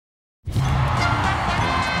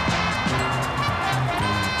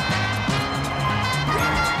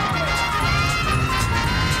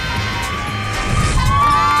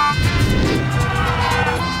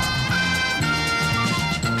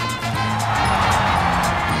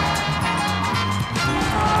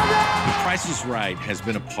is Right has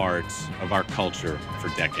been a part of our culture for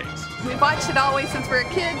decades. We've watched it always since we were a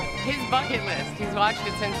kid. His bucket list. He's watched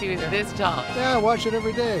it since he was this tall. Yeah, I watch it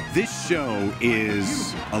every day. This show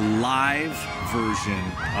is a live version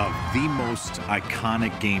of the most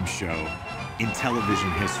iconic game show in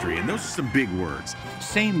television history, and those are some big words.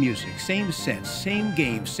 Same music, same sets, same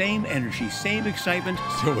game, same energy, same excitement.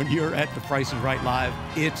 So when you're at The Price is Right Live,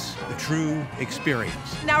 it's the true experience.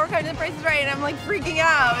 Now we're coming to The Price is Right, and I'm like freaking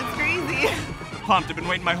out. It's crazy. Pumped. I've been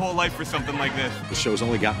waiting my whole life for something like this. The show's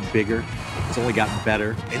only gotten bigger, it's only gotten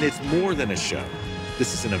better, and it's more than a show.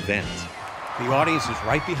 This is an event. The audience is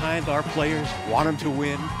right behind our players, want them to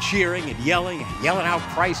win, cheering and yelling out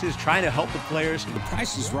prices, trying to help the players. The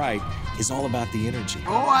Price is Right is all about the energy.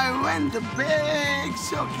 Oh, I went the big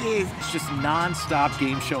showcase. It's just non-stop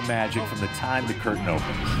game show magic from the time the curtain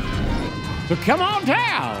opens. So come on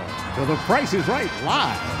down to The Price is Right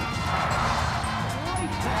Live.